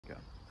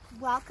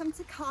Welcome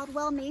to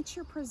Caldwell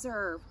Nature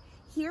Preserve.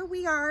 Here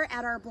we are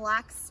at our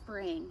Black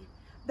Spring.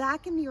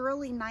 Back in the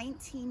early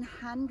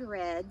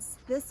 1900s,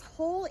 this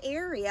whole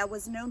area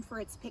was known for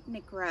its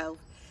picnic grove.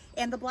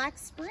 And the Black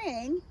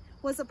Spring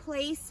was a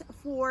place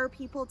for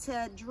people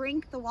to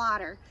drink the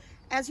water.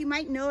 As you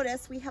might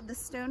notice, we have the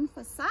stone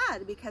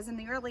facade because in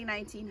the early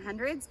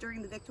 1900s,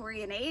 during the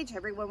Victorian age,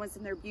 everyone was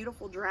in their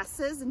beautiful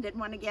dresses and didn't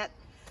want to get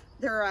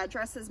their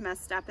dresses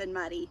messed up and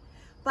muddy.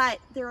 But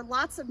there are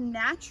lots of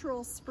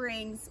natural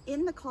springs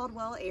in the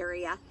Caldwell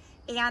area,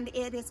 and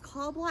it is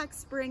called Black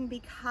Spring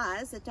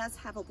because it does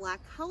have a black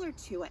color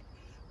to it.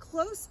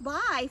 Close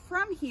by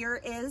from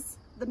here is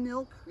the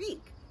Mill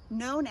Creek,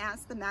 known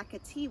as the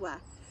Makatiwa,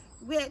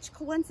 which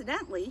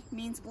coincidentally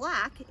means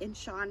black in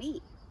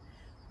Shawnee.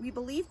 We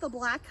believe the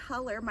black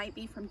color might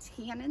be from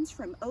tannins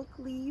from oak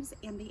leaves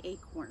and the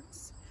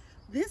acorns.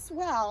 This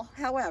well,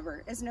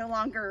 however, is no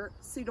longer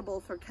suitable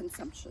for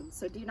consumption,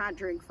 so do not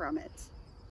drink from it.